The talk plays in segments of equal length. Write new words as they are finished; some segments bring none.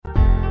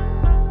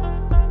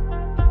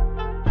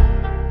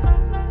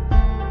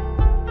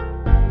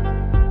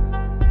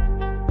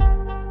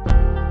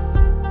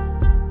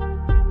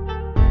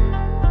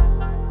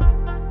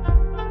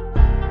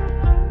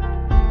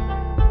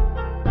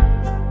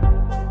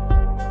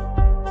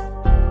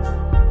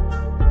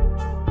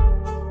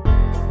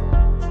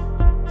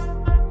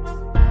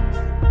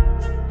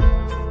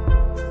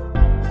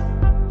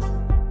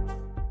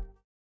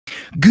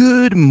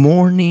Good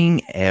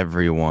morning,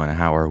 everyone.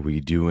 How are we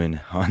doing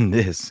on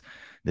this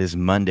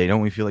Monday? Don't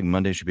we feel like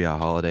Monday should be a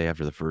holiday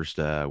after the first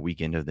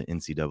weekend of the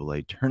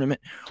NCAA tournament?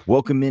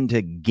 Welcome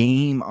into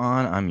Game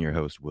On. I'm your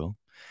host, Will.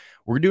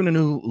 We're doing a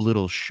new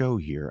little show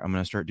here. I'm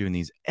going to start doing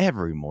these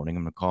every morning.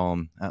 I'm going to call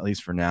them, at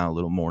least for now, a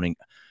little morning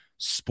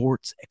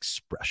Sports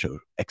Espresso.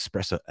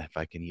 If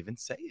I can even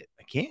say it,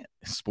 I can't.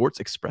 Sports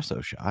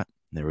Espresso shot.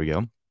 There we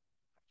go.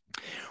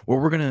 Well,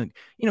 we're going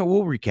to,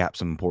 we'll recap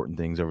some important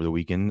things over the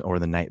weekend or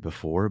the night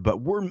before, but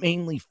we're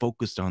mainly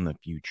focused on the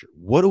future.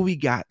 What do we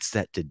got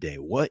set today?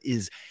 What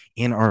is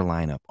in our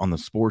lineup on the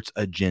sports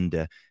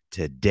agenda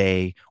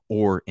today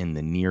or in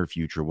the near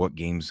future? What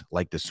games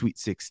like the Sweet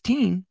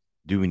 16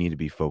 do we need to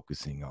be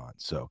focusing on?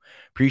 So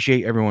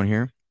appreciate everyone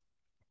here.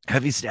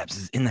 Heavy Steps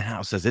is in the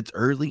house, says it's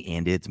early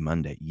and it's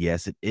Monday.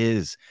 Yes, it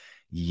is.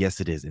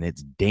 Yes, it is. And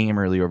it's damn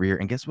early over here.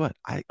 And guess what?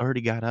 I already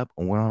got up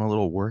and went on a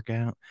little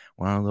workout,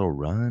 went on a little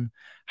run.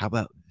 How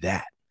about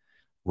that?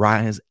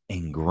 Rise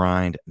and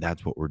grind.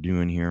 That's what we're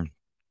doing here.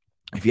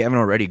 If you haven't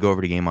already, go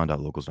over to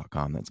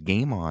gameon.locals.com. That's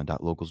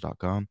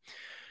gameon.locals.com.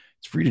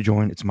 It's free to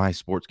join. It's my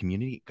sports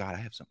community. God, I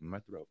have something in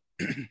my throat.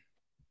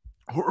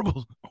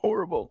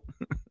 Horrible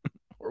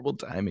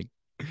timing.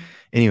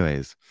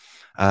 Anyways,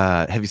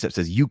 Heavy Step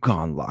says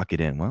UConn, lock it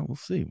in. Well, we'll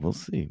see.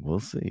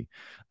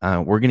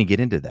 We're going to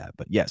get into that.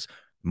 But yes,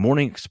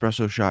 morning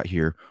espresso shot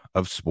here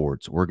of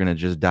sports. We're going to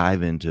just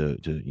dive into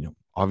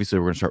obviously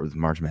we're going to start with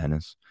March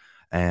Madness.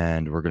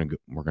 And we're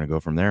gonna go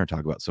from there and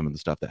talk about some of the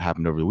stuff that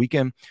happened over the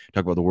weekend.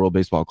 Talk about the World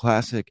Baseball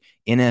Classic,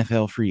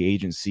 NFL free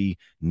agency,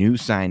 new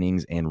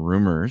signings, and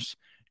rumors.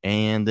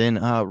 And then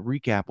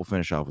recap. We'll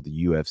finish off with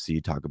the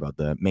UFC. Talk about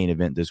the main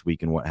event this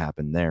week and what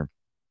happened there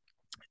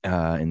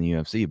in the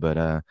UFC.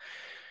 But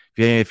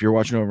if you're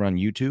watching over on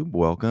YouTube,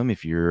 welcome.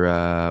 If you're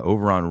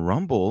over on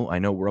Rumble, I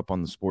know we're up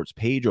on the sports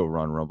page over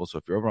on Rumble. So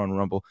if you're over on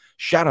Rumble,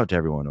 shout out to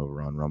everyone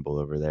over on Rumble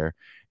over there.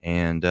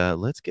 And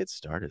let's get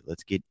started.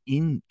 Let's get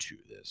into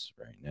this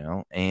right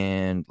now.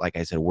 And like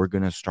I said, we're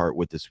going to start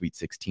with the Sweet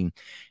 16.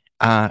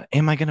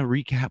 Am I going to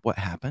recap what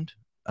happened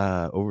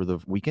over the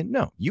weekend?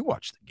 No, you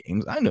watched the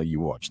games. I know you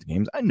watched the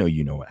games. I know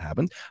you know what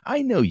happened.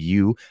 I know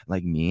you,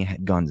 like me,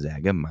 had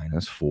Gonzaga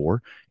 -4,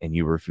 and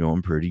you were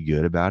feeling pretty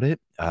good about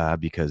it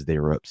because they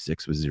were up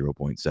 6 with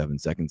 0.7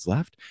 seconds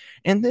left.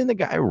 And then the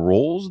guy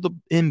rolls the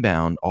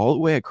inbound all the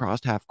way across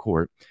half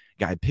court.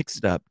 Guy picks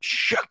it up,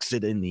 chucks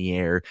it in the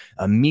air,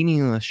 a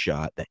meaningless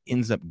shot that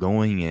ends up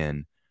going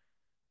in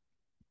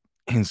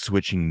and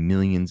switching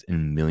millions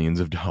and millions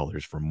of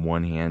dollars from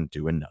one hand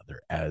to another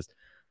as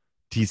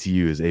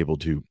TCU is able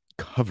to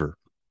cover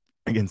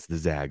against the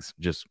Zags.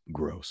 Just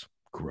gross.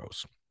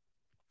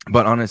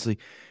 But honestly,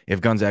 if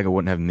Gonzaga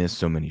wouldn't have missed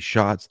so many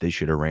shots, they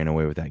should have ran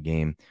away with that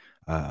game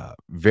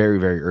very,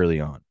 very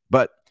early on.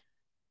 But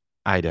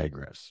I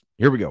digress.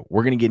 Here we go.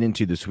 We're going to get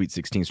into the Sweet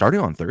 16 starting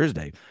on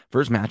Thursday.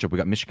 First matchup, we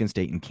got Michigan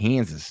State and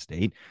Kansas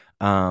State.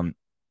 I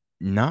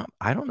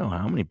don't know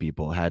how many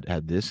people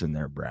had this in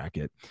their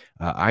bracket.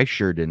 I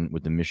sure didn't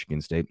with the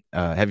Michigan State.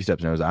 Heavy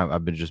Steps knows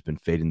I've just been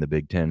fading the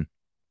Big Ten.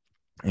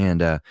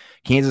 And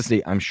Kansas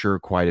State, I'm sure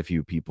quite a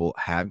few people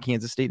have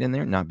Kansas State in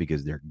there, not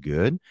because they're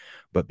good,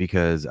 but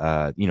because,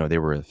 they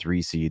were a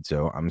 3 seed.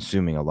 So I'm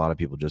assuming a lot of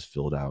people just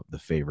filled out the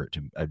favorite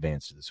to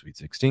advance to the Sweet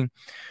 16.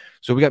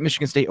 So we got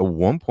Michigan State, a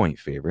 1-point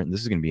favorite. And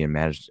this is going to be in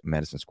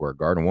Madison Square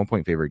Garden,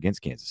 1-point favorite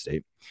against Kansas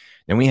State.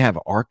 Then we have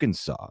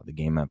Arkansas, the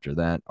game after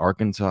that.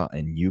 Arkansas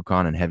and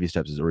UConn, and Heavy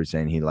Steps is already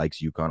saying he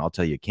likes UConn. I'll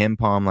tell you, Ken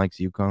Palm likes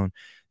UConn.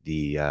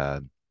 The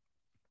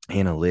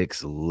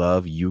analytics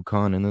love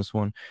UConn in this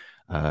one.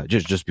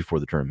 Just before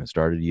the tournament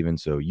started, even.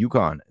 So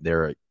UConn,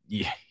 they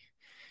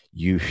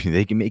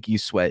can make you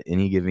sweat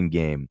any given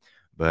game,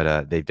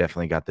 but they've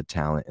definitely got the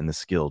talent and the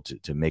skill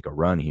to make a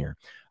run here.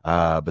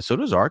 But so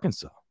does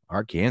Arkansas.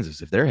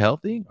 Arkansas, if they're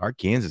healthy,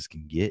 Arkansas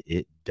can get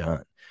it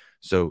done.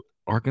 So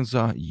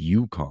Arkansas,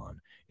 UConn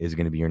is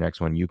going to be your next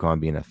one. UConn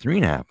being a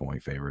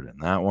 3.5-point favorite in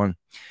that one.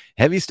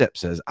 Heavy Step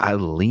says I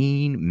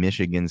lean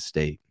Michigan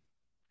State.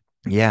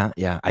 Yeah.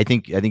 I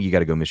think you got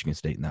to go Michigan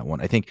State in that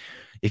one. I think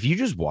if you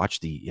just watch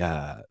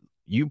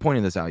you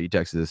pointed this out, you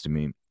texted this to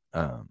me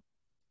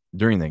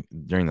during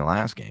the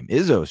last game.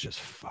 Izzo's just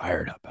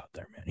fired up out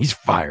there, man. He's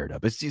fired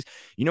up. It's these,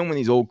 when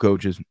these old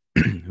coaches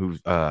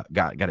who've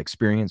got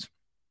experience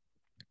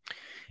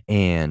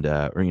and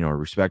are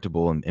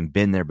respectable and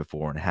been there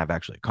before and have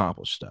actually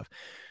accomplished stuff.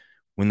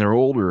 When they're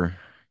older,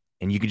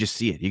 and you could just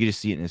see it. You could just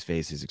see it in his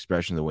face, his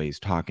expression, the way he's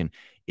talking.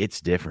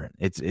 It's different.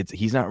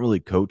 He's not really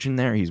coaching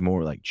there. He's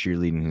more like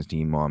cheerleading his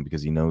team on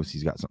because he knows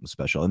he's got something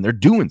special, and they're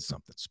doing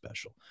something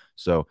special.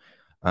 So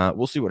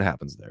we'll see what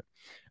happens there.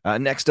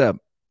 Next up,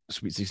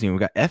 Sweet 16, we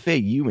got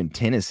FAU and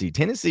Tennessee.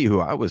 Tennessee, who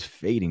I was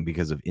fading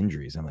because of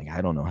injuries. I'm like, I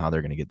don't know how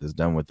they're going to get this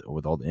done with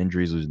all the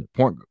injuries, losing the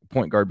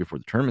point guard before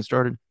the tournament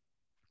started.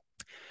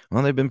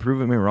 Well, they've been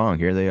proving me wrong.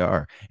 Here they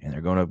are, and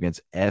they're going up against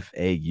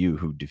FAU,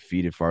 who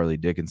defeated Farley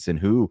Dickinson,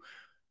 who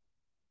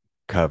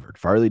covered.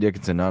 Farley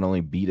Dickinson not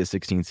only beat a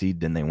 16 seed,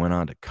 then they went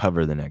on to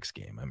cover the next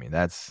game. I mean,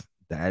 that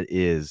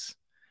is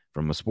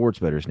from a sports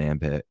bettor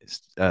standpoint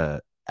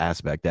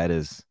aspect. That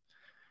is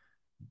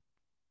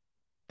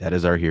That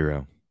is our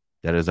hero.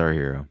 That is our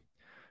hero.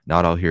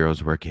 Not all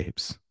heroes wear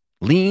capes.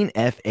 Lean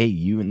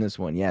FAU in this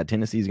one. Yeah,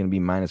 Tennessee is going to be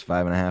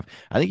 -5.5.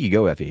 I think you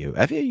go FAU.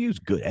 FAU is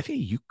good.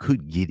 FAU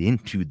could get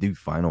into the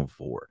Final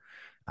Four.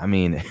 I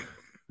mean,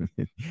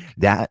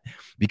 that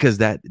because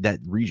that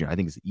region, I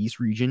think it's the East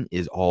region,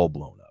 is all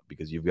blown up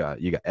because you got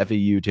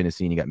FAU,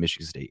 Tennessee, and you got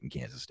Michigan State and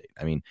Kansas State.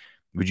 I mean,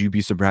 would you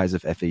be surprised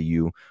if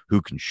FAU,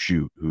 who can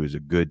shoot, who is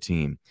a good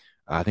team,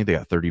 I think they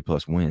got 30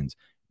 plus wins,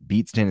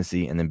 beats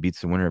Tennessee and then beats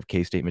the winner of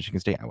K State,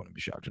 Michigan State? I wouldn't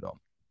be shocked at all.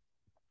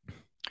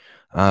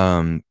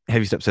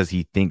 Heavy Step says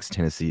he thinks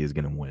Tennessee is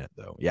going to win it,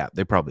 though. Yeah,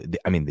 they probably.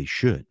 I mean, they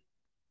should.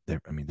 They're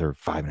a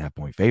 5.5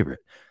 point favorite.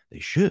 They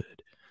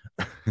should.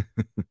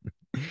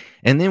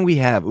 And then we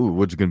have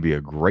what's going to be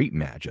a great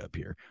matchup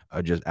here.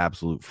 Just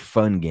absolute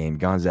fun game.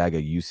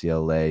 Gonzaga,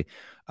 UCLA.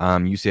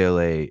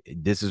 UCLA.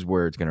 This is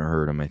where it's going to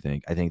hurt them. I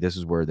think this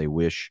is where they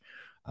wish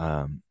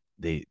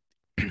they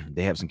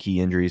they have some key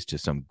injuries to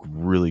some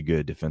really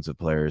good defensive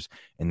players,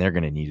 and they're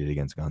going to need it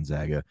against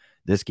Gonzaga.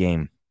 This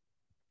game.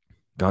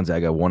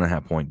 Gonzaga,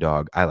 1.5 point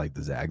dog. I like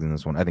the Zags in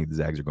this one. I think the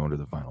Zags are going to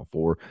the Final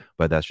Four,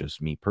 but that's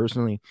just me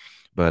personally.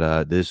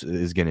 But this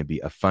is going to be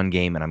a fun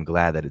game, and I'm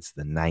glad that it's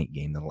the night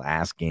game. The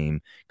last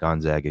game,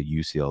 Gonzaga,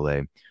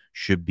 UCLA,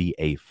 should be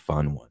a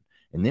fun one.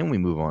 And then we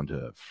move on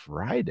to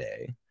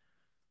Friday.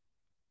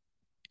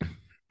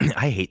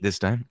 I hate this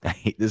time.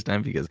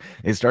 Because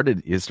it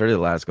started the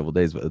last couple of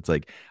days, but it's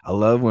like I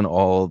love when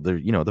all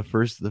the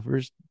first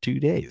 2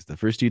 days,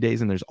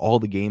 and there's all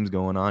the games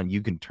going on.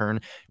 You can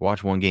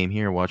watch one game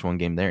here, watch one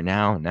game there.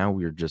 Now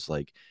we're just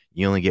like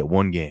you only get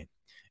one game,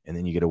 and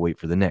then you got to wait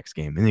for the next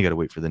game, and then you got to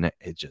wait for the next.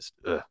 It just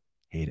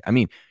hate it. I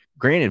mean,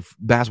 granted,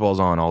 basketball's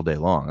on all day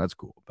long. That's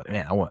cool, but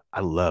man,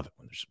 I love it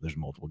when there's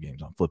multiple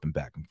games on, flipping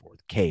back and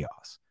forth,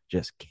 chaos,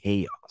 just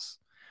chaos.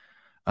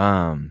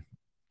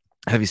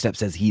 Heavy Step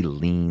says he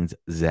leans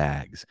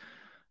Zags.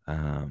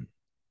 All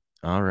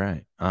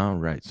right.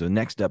 So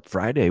next up,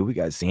 Friday, we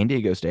got San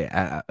Diego State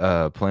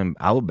playing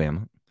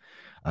Alabama.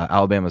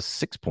 Alabama's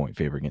 6 point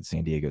favorite against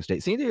San Diego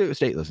State. San Diego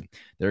State, listen,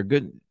 they're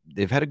good.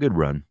 They've had a good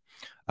run.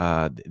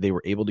 They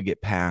were able to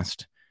get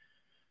past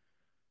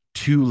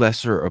two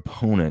lesser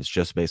opponents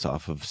just based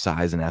off of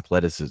size and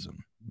athleticism.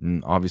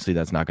 And obviously,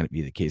 that's not going to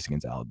be the case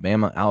against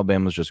Alabama.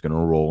 Alabama's just going to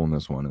roll in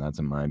this one, and that's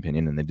in my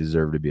opinion, and they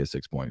deserve to be a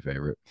 6 point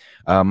favorite.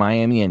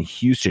 Miami and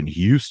Houston.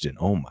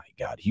 Oh my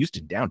God.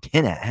 Houston down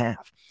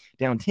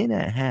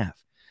 10.5.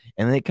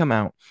 And they come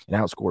out and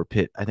outscore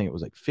Pitt. I think it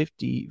was like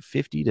 50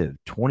 to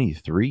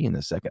 23 in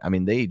the second. I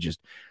mean,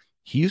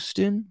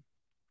 Houston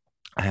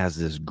has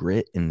this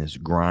grit and this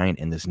grind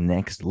and this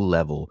next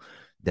level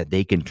that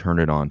they can turn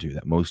it on to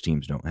that most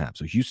teams don't have.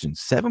 So Houston's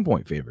 7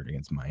 point favorite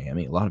against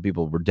Miami. A lot of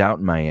people were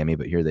doubting Miami,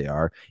 but here they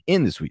are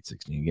in the Sweet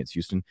 16 against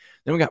Houston.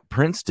 Then we got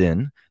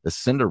Princeton, the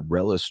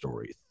Cinderella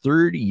story,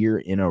 third year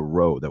in a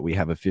row that we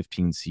have a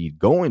 15 seed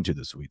going to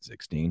the Sweet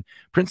 16.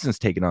 Princeton's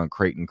taking on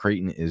Creighton.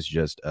 Creighton is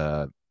just,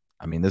 this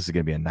is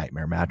going to be a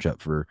nightmare matchup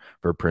for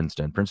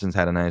Princeton. Princeton's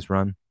had a nice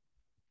run.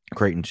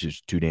 Creighton's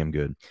just too damn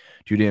good,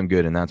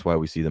 and that's why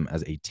we see them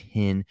as a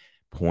 10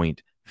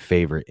 point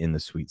favorite in the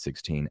Sweet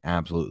 16.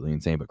 Absolutely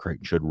insane, but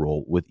Creighton should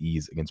roll with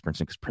ease against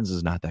Princeton because Princeton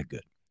is not that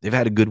good. They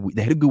had a good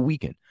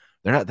weekend.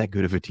 They're not that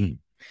good of a team.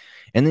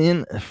 And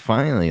then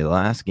finally, the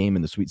last game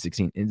in the Sweet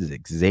 16 is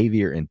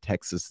Xavier and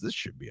Texas. This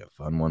should be a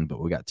fun one,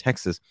 but we got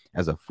Texas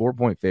as a 4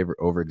 point favorite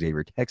over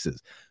Xavier.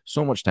 Texas,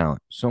 so much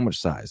talent, so much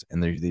size,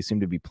 and they seem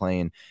to be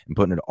playing and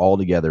putting it all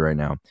together right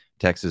now.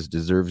 Texas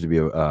deserves to be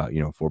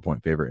a 4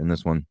 point favorite in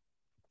this one,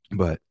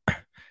 but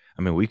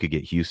I mean, we could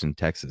get Houston,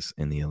 Texas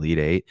in the Elite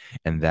Eight,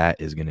 and that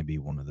is going to be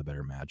one of the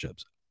better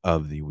matchups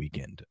of the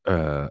weekend,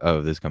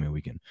 of this coming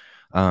weekend.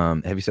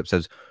 Heavy Step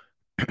says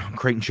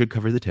Creighton should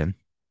cover the 10.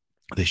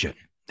 They should.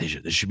 They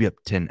should be up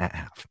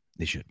 10.5.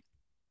 They should.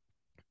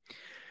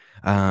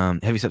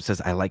 Heavy Step says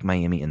I like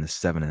Miami in the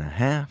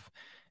 7.5,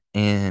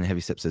 and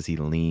Heavy Step says he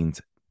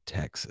leans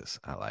Texas.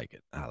 I like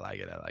it.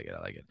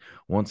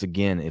 Once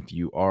again, if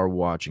you are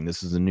watching,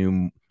 this is a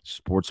new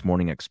Sports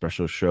Morning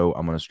Espresso show.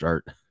 I'm going to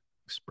start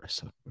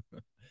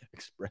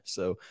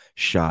Espresso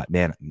shot.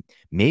 Man,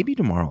 maybe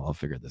tomorrow I'll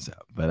figure this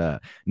out.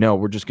 But no,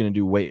 we're just going to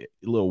do a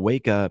little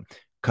wake up,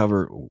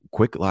 cover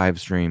quick live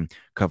stream,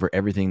 cover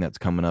everything that's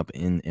coming up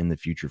in the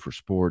future for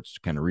sports,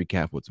 kind of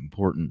recap what's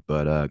important,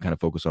 but kind of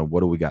focus on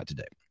what do we got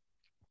today.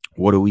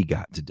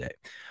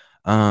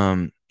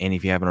 And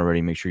if you haven't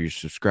already, make sure you're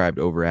subscribed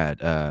over at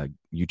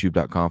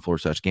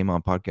youtube.com/Game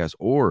On Podcast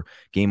or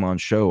Game On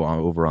Show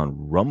over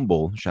on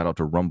Rumble. Shout out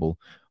to Rumble,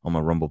 all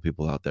my Rumble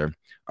people out there.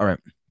 All right.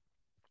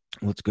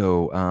 Let's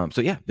go.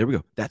 So yeah, there we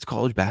go. That's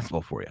college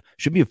basketball for you.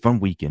 Should be a fun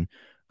weekend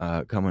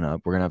coming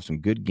up. We're gonna have some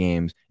good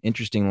games,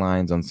 interesting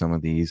lines on some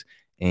of these,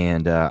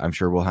 and I'm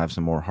sure we'll have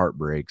some more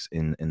heartbreaks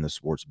in the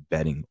sports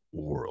betting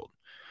world.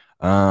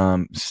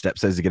 Step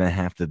says he's gonna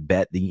have to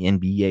bet the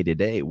NBA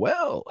today.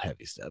 Well,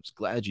 Heavy Steps,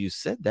 glad you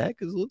said that,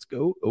 because let's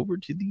go over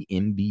to the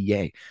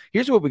NBA.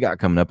 Here's what we got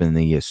coming up in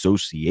the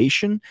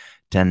association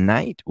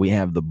tonight. We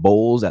have the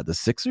Bulls at the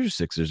Sixers.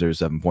 Sixers are a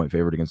 7-point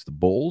favorite against the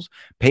Bulls.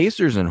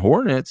 Pacers and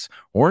Hornets.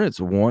 Hornets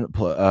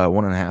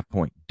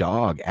 1.5-point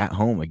dog at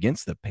home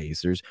against the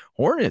Pacers.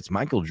 Hornets,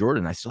 Michael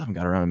Jordan. I still haven't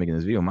got around to making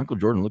this video. Michael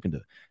Jordan looking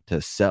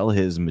to sell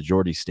his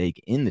majority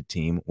stake in the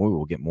team. We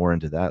will get more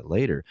into that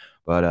later.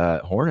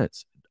 But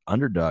Hornets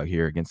underdog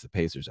here against the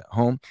Pacers at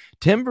home.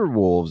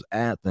 Timberwolves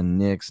at the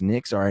Knicks.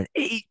 Knicks are an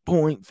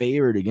 8-point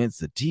favorite against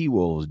the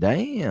T-Wolves.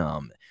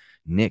 Damn.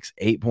 Knicks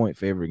 8-point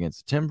favorite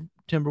against the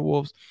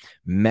Timberwolves.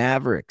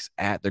 Mavericks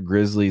at the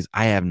Grizzlies.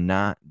 I have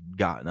not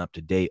gotten up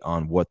to date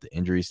on what the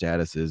injury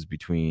status is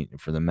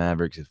for the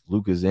Mavericks. If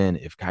Luka's in,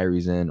 if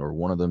Kyrie's in, or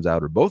one of them's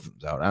out, or both of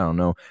them's out. I don't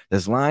know.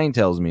 This line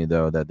tells me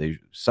though that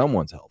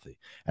someone's healthy,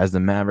 as the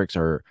Mavericks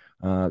are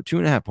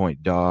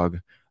 2.5-point dog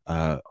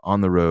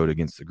on the road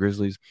against the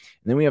Grizzlies.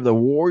 And then we have the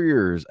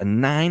Warriors, a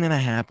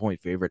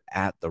 9.5-point favorite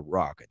at the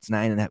Rockets.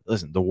 9.5.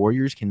 Listen, the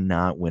Warriors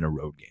cannot win a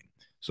road game.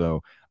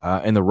 So,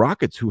 and the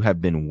Rockets, who have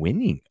been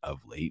winning of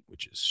late,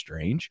 which is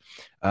strange,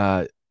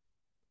 at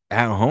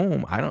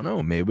home, I don't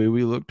know. Maybe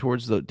we look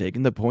towards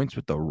taking the points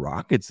with the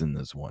Rockets in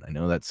this one. I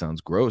know that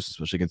sounds gross,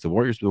 especially against the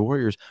Warriors, but the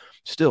Warriors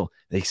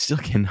they still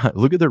cannot.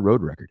 Look at their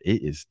road record.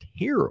 It is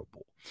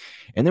terrible.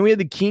 And then we had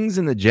the Kings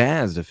and the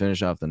Jazz to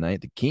finish off the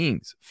night. The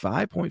Kings,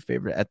 5-point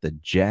favorite at the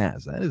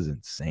Jazz. That is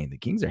insane. The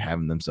Kings are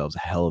having themselves a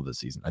hell of a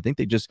season. I think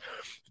they just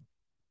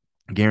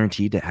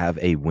guaranteed to have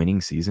a winning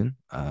season.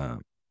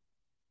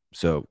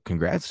 So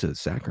congrats to the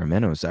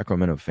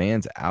Sacramento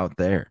fans out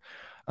there.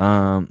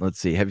 Let's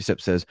see. Heavy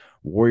Step says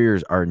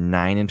Warriors are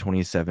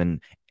 9-27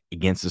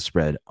 against the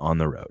spread on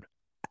the road.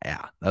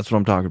 Yeah, that's what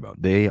I'm talking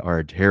about. They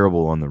are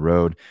terrible on the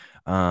road.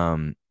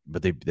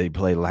 But they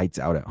play lights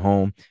out at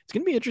home. It's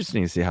going to be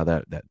interesting to see how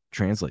that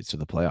translates to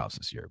the playoffs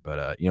this year.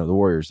 But the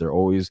Warriors, they're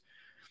always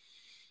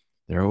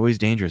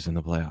dangerous in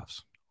the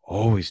playoffs.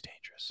 Always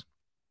dangerous.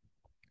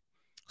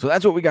 So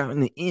that's what we got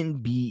in the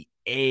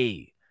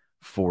NBA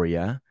for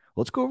you.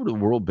 Let's go over to the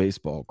World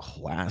Baseball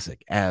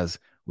Classic, as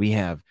we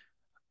have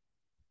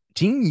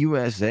Team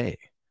USA.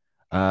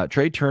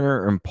 Trey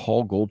Turner and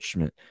Paul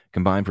Goldschmidt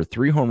combined for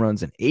 3 home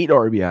runs and 8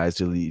 RBIs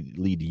to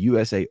lead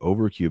USA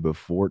over Cuba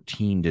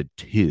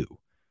 14-2.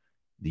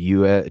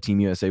 The Team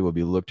USA will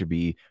be looked to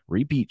be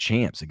repeat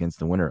champs against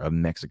the winner of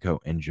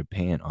Mexico and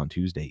Japan on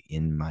Tuesday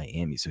in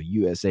Miami. So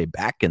USA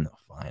back in the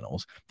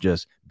finals,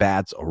 just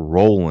bats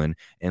rolling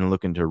and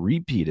looking to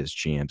repeat as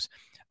champs,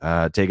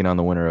 taking on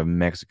the winner of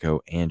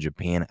Mexico and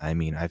Japan. I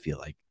mean, I feel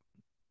like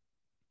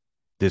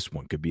this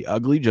one could be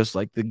ugly, just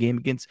like the game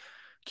against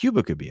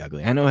Cuba could be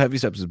ugly. I know Heavy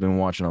Steps has been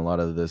watching a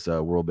lot of this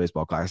World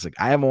Baseball Classic.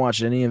 I haven't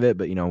watched any of it,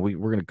 but we're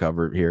going to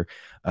cover it here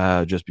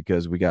just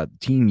because we got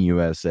Team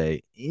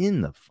USA in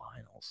the finals.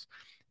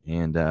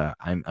 And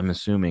I'm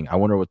assuming, I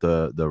wonder what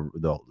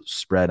the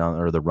spread on,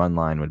 or the run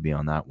line would be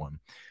on that one.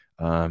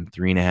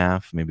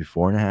 3.5, maybe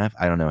 4.5.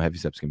 I don't know. Heavy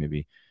Steps can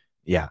maybe.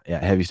 Yeah.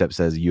 Heavy Step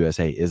says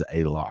USA is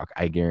a lock.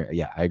 I guarantee.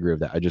 Yeah, I agree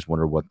with that. I just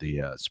wonder what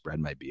the spread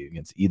might be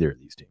against either of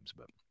these teams.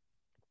 But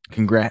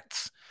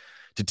congrats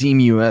to Team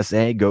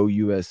USA. Go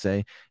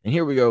USA. And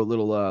here we go.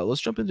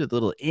 Let's jump into the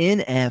little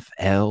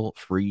NFL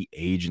free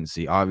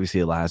agency.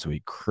 Obviously, last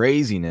week,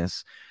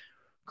 craziness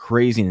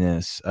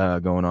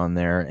going on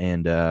there.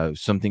 And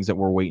some things that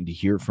we're waiting to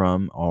hear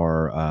from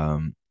are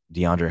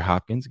DeAndre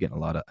Hopkins. Getting a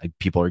lot of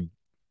people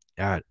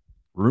are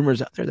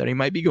rumors out there that he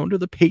might be going to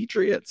the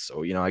Patriots.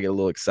 So, I get a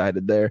little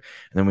excited there. And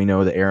then we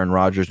know the Aaron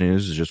Rodgers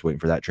news is just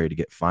waiting for that trade to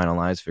get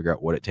finalized, figure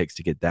out what it takes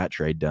to get that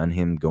trade done,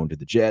 him going to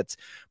the Jets.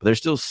 But there's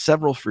still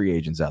several free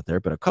agents out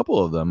there, but a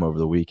couple of them over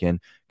the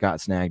weekend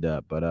got snagged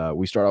up. But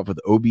we start off with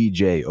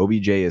OBJ.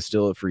 OBJ is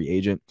still a free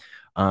agent.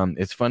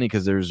 It's funny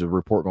because there's a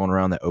report going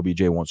around that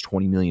OBJ wants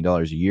 $20 million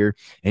a year.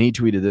 And he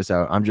tweeted this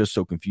out. I'm just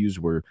so confused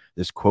where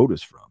this quote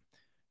is from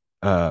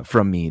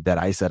me, that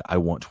I said I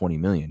want 20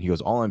 million. He goes,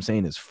 all I'm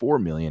saying is 4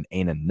 million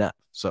ain't enough.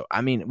 So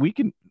I mean,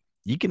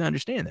 you can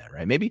understand that,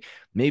 right? Maybe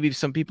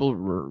some people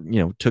were,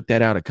 took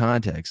that out of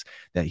context,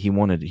 that he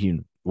wanted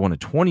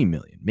 20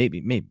 million.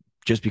 Maybe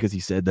just because he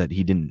said that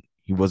he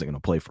wasn't going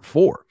to play for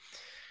 4,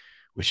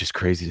 which is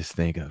crazy to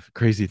think of.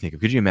 Could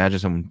you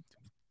imagine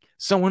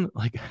someone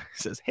like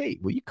says, hey,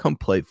 will you come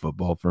play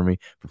football for me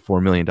for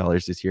 $4 million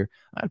this year?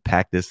 I'd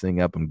pack this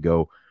thing up and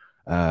go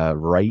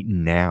right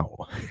now.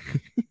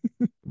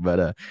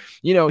 But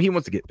he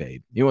wants to get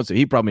paid.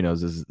 He probably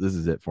knows this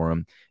is it for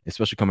him,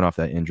 especially coming off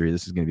that injury.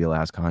 This is going to be a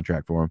last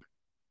contract for him.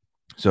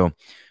 So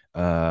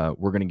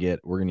we're gonna get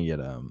OBJ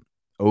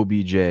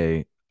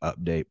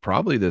update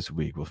probably this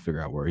week. We'll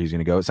figure out where he's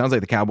gonna go. It sounds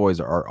like the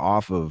Cowboys are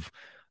off of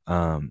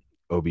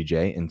OBJ.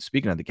 And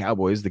speaking of the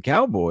Cowboys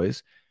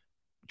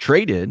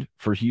traded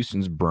for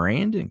Houston's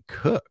Brandon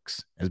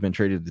Cooks, has been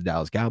traded to the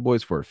Dallas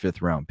Cowboys for a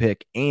 5th-round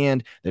pick,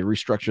 and they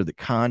restructured the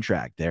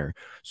contract there.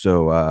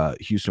 So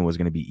Houston was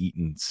going to be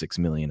eating $6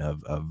 million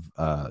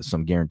of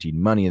some guaranteed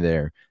money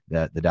there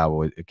that the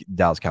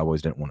Dallas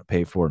Cowboys didn't want to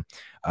pay for.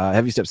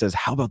 Heavy Step says,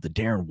 how about the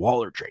Darren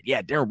Waller trade?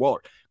 Yeah, Darren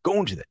Waller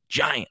going to the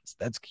Giants.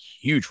 That's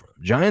huge for them.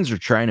 Giants are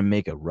trying to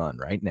make a run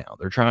right now.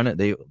 They're trying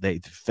to, they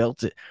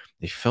felt it.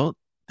 They felt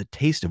the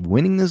taste of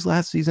winning this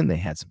last season. They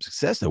had some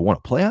success. They won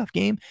a playoff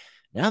game.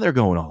 Now they're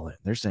going all in.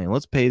 They're saying,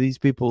 let's pay these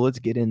people. Let's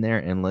get in there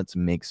and let's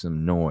make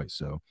some noise.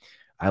 So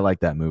I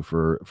like that move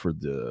for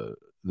the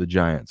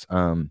Giants.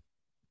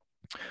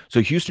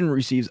 So Houston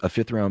receives a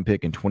 5th-round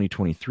pick in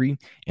 2023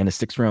 and a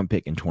 6th-round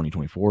pick in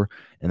 2024.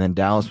 And then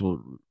Dallas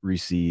will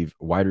receive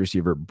wide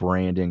receiver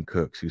Brandon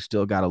Cooks, who's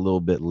still got a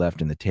little bit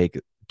left in the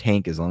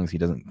tank as long as he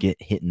doesn't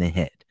get hit in the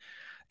head.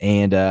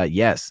 And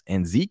yes,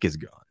 and Zeke is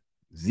gone.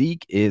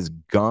 Zeke is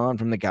gone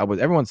from the Cowboys.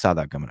 Everyone saw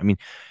that coming. I mean,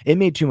 it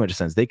made too much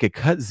sense. They could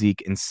cut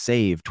Zeke and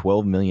save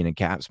 $12 million in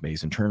cap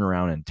space and turn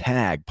around and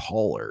tag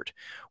Pollard,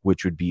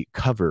 which would be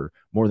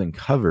more than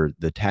cover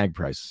the tag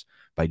price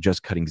by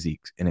just cutting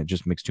Zeke. And it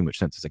just makes too much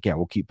sense. It's like, yeah,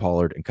 we'll keep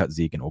Pollard and cut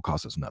Zeke and it will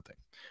cost us nothing.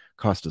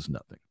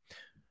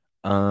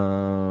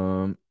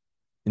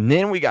 And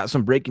then we got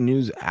some breaking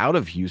news out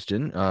of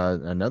Houston.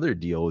 Another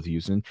deal with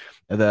Houston.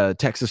 The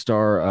Texas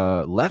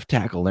Star left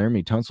tackle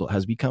Laramie Tunsil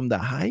has become the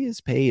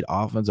highest paid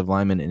offensive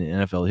lineman in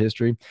NFL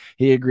history.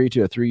 He agreed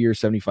to a 3-year,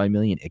 $75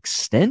 million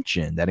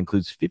extension that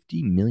includes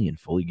 $50 million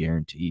fully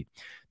guaranteed.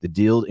 The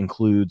deal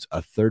includes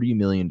a $30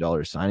 million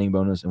signing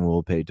bonus and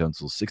will pay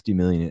Tunsil $60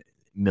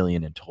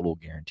 million in total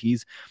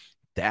guarantees.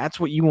 That's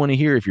what you want to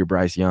hear if you're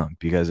Bryce Young,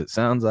 because it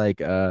sounds like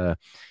the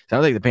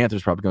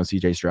Panthers probably going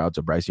CJ Stroud,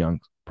 so Bryce Young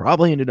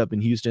probably ended up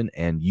in Houston,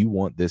 and you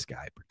want this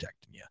guy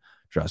protecting you.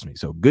 Trust me.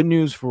 So good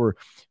news for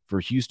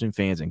Houston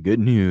fans, and good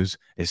news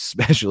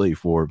especially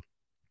for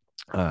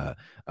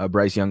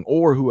Bryce Young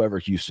or whoever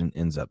Houston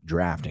ends up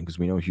drafting, because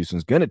we know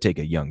Houston's going to take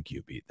a young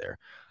QB there.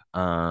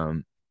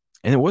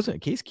 And it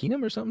wasn't Case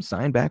Keenum or something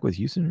signed back with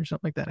Houston or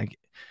something like that. I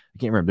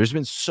can't remember. There's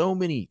been so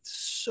many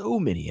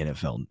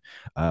NFL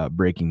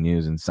breaking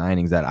news and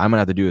signings that I'm going to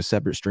have to do a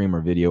separate stream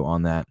or video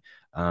on that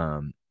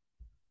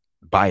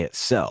by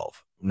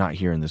itself, not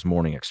here in this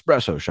morning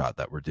Espresso shot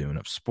that we're doing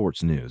of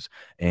sports news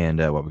and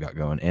what we got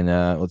going.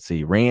 And let's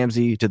see,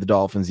 Ramsey to the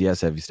Dolphins.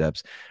 Yes, Heavy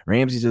Steps.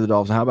 Ramsey to the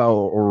Dolphins. How about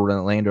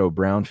Orlando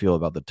Brown feel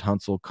about the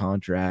Tunsil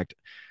contract?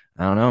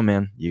 I don't know,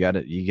 man. You got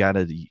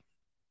to.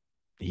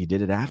 He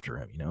did it after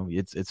him. You know,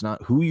 it's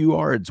not who you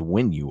are, it's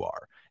when you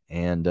are.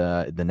 And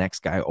the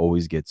next guy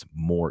always gets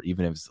more,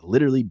 even if it's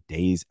literally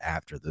days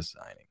after the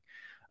signing.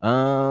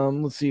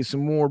 Let's see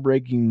some more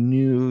breaking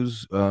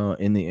news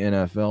in the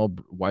NFL.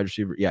 Wide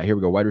receiver. Yeah, here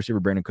we go. Wide receiver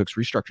Brandon Cooks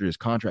restructured his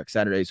contract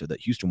Saturday so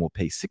that Houston will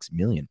pay $6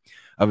 million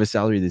of his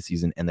salary this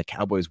season, and the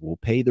Cowboys will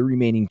pay the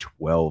remaining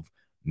 $12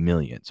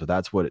 million. So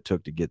that's what it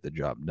took to get the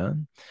job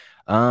done.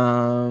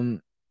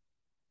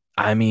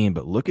 I mean,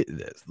 but look at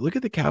this. Look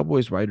at the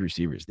Cowboys wide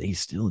receivers. They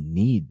still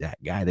need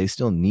that guy. They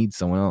still need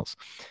someone else.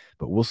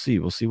 But we'll see.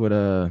 We'll see what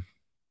no,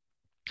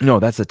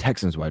 that's the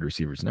Texans wide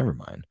receivers. Never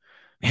mind.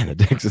 Man, the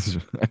Texans,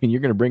 I mean, you're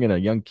going to bring in a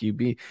young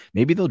QB.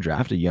 Maybe they'll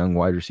draft a young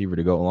wide receiver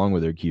to go along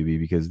with their QB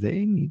because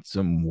they need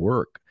some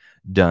work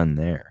done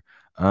there.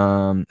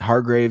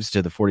 Hargraves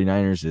to the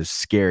 49ers is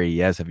scary.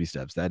 Yes, Heavy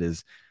Steps. That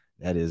is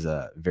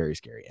very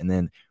scary. And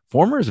then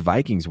former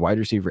Vikings wide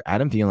receiver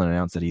Adam Thielen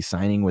announced that he's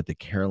signing with the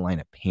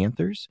Carolina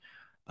Panthers.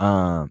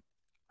 I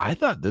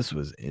thought this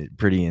was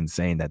pretty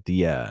insane that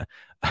the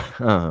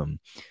Thielen,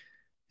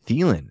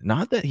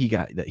 not that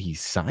he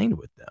signed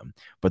with them,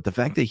 but the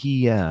fact that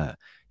he got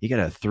a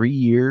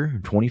 3-year,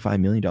 $25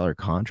 million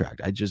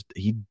contract.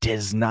 He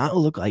does not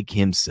look like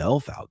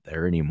himself out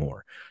there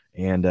anymore.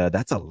 And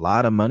that's a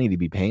lot of money to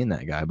be paying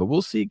that guy. But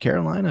we'll see.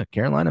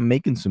 Carolina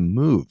making some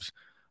moves.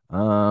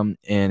 And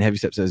Heavy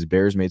Step says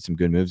Bears made some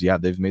good moves. Yeah,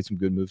 they've made some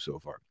good moves so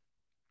far.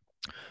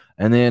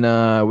 And then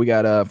we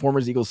got former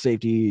Eagles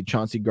safety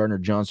Chauncey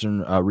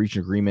Gardner-Johnson reached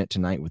an agreement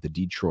tonight with the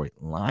Detroit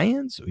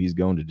Lions. So he's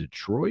going to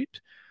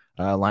Detroit.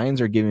 Lions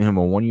are giving him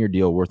a 1-year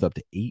deal worth up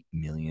to $8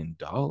 million.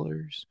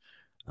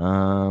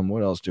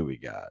 What else do we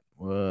got?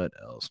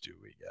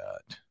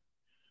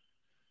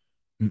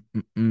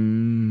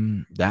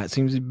 That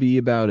seems to be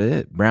about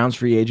it. Browns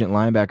free agent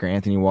linebacker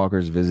Anthony Walker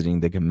is visiting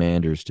the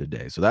Commanders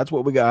today. So that's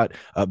what we got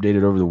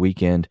updated over the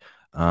weekend.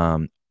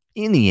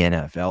 In the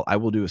NFL, I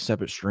will do a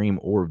separate stream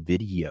or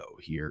video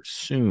here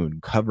soon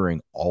covering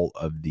all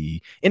of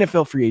the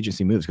NFL free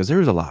agency moves because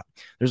there's a lot.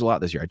 There's a lot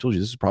this year. I told you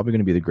this is probably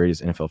going to be the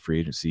greatest NFL free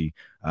agency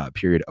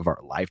period of our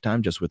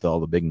lifetime, just with all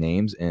the big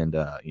names and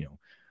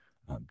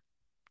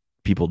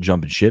people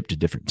jumping ship to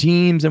different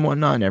teams and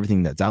whatnot, and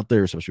everything that's out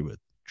there, especially with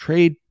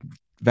trade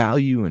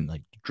value and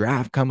like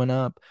draft coming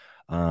up.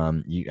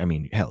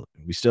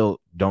 We still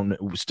don't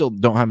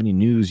have any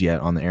news yet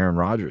on the Aaron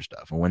Rodgers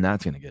stuff and when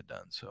that's going to get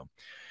done. So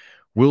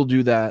we'll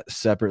do that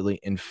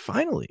separately. And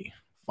finally,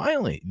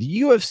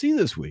 the UFC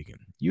this weekend,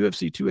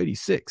 UFC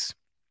 286,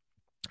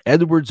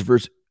 Edwards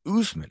versus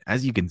Usman.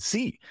 As you can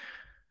see,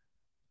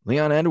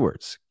 Leon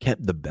Edwards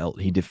kept the belt.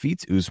 He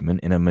defeats Usman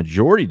in a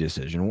majority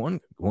decision.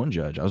 One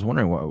judge, I was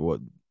wondering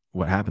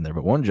what happened there,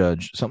 but one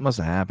judge, something must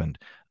have happened,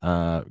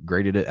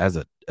 graded it as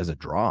a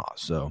draw.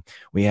 So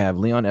we have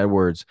Leon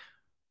Edwards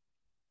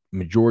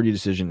majority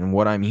decision. And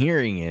what I'm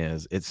hearing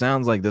is it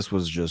sounds like this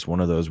was just one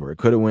of those where it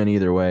could have went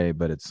either way,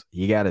 but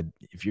you gotta,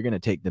 if you're gonna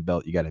take the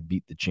belt, you gotta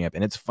beat the champ.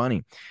 And it's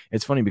funny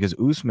because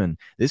Usman,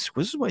 this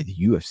is why the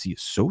UFC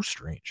is so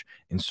strange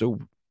and so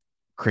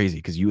crazy,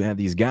 because you have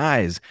these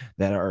guys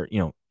that are,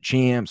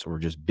 champs or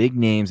just big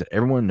names that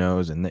everyone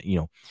knows, and that,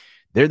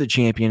 they're the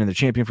champion and they're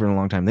champion for a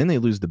long time. Then they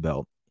lose the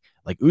belt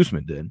like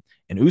Usman did,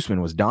 and Usman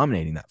was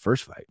dominating that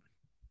first fight.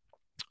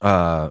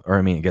 Or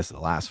I mean, I guess the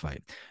last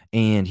fight,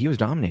 and he was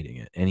dominating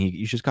it, and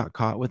he just got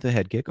caught with a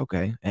head kick.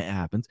 Okay, it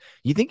happens.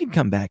 You think he'd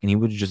come back and he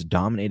would just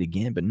dominate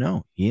again, but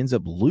no, he ends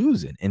up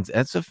losing. And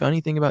that's the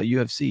funny thing about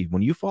UFC.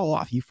 When you fall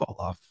off, you fall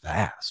off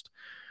fast.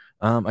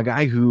 A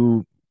guy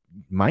who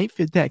might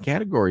fit that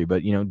category,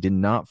 but did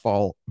not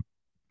fall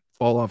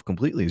off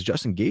completely is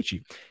Justin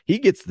Gaethje. He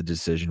gets the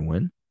decision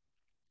win.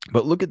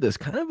 But look at this,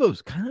 kind of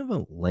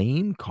a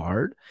lame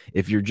card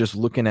if you're just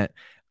looking at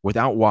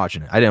without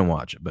watching it. I didn't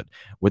watch it, but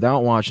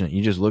without watching it,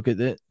 you just look at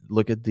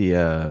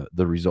the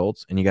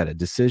results, and you got a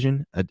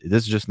decision.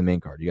 This is just the main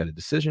card. You got a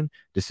decision,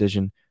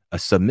 a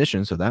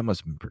submission, so that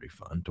must have been pretty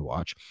fun to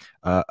watch.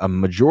 A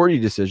majority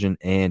decision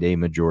and a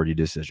majority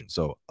decision.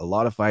 So a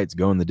lot of fights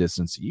going the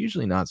distance.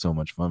 Usually not so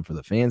much fun for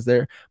the fans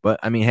there, but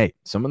I mean, hey,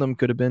 some of them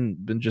could have been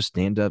just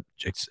stand up,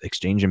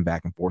 exchanging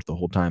back and forth the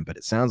whole time. But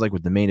it sounds like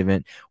with the main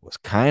event was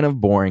kind of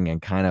boring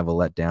and kind of a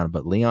letdown.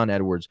 But Leon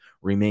Edwards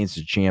remains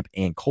the champ,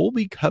 and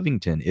Colby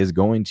Covington is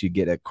going to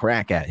get a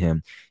crack at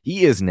him.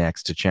 He is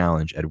next to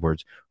challenge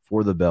Edwards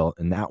for the belt,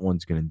 and that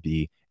one's going to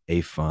be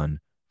a fun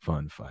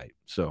fight.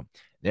 So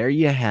there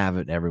you have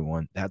it,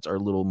 everyone. That's our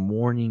little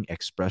morning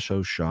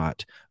espresso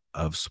shot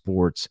of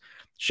sports.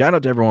 Shout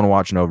out to everyone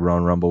watching over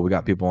on Rumble. We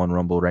got people on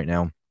Rumble right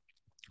now.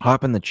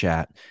 Hop in the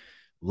chat.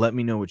 Let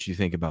me know what you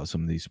think about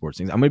some of these sports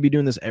things. I'm going to be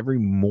doing this every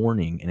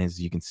morning, and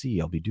as you can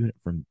see, I'll be doing it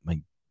from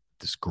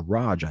this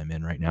garage I'm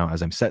in right now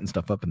as I'm setting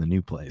stuff up in the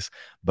new place.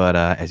 But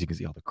as you can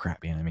see, all the crap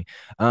behind me.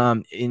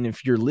 And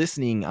if you're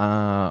listening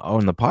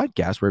on the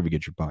podcast, wherever you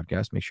get your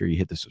podcast, make sure you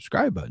hit the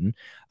subscribe button.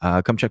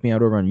 Come check me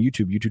out over on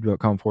YouTube,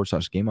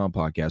 youtube.com/Game On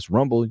Podcast.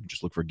 Rumble,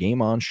 just look for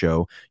Game On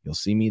Show. You'll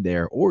see me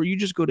there. Or you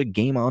just go to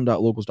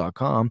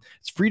gameon.locals.com.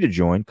 It's free to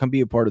join. Come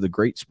be a part of the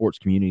great sports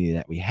community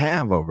that we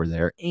have over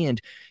there. And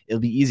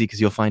it'll be easy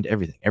because you'll find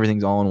everything.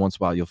 Everything's all in one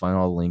spot. You'll find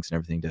all the links and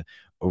everything to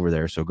over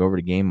there. So go over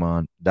to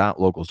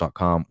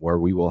gameon.locals.com, where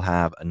we will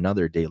have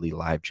another daily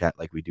live chat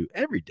like we do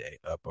every day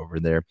up over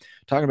there,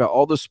 talking about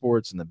all the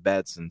sports and the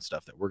bets and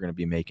stuff that we're going to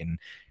be making,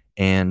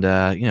 and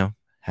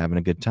having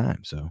a good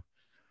time. So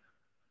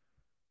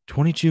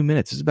 22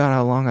 minutes is about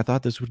how long I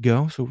thought this would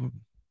go. So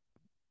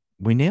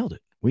we nailed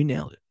it.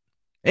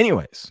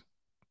 Anyways,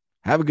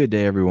 have a good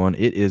day, everyone.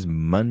 It is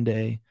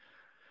Monday.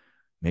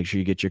 Make sure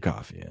you get your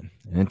coffee in.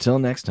 And until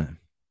next time,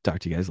 talk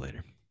to you guys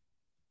later.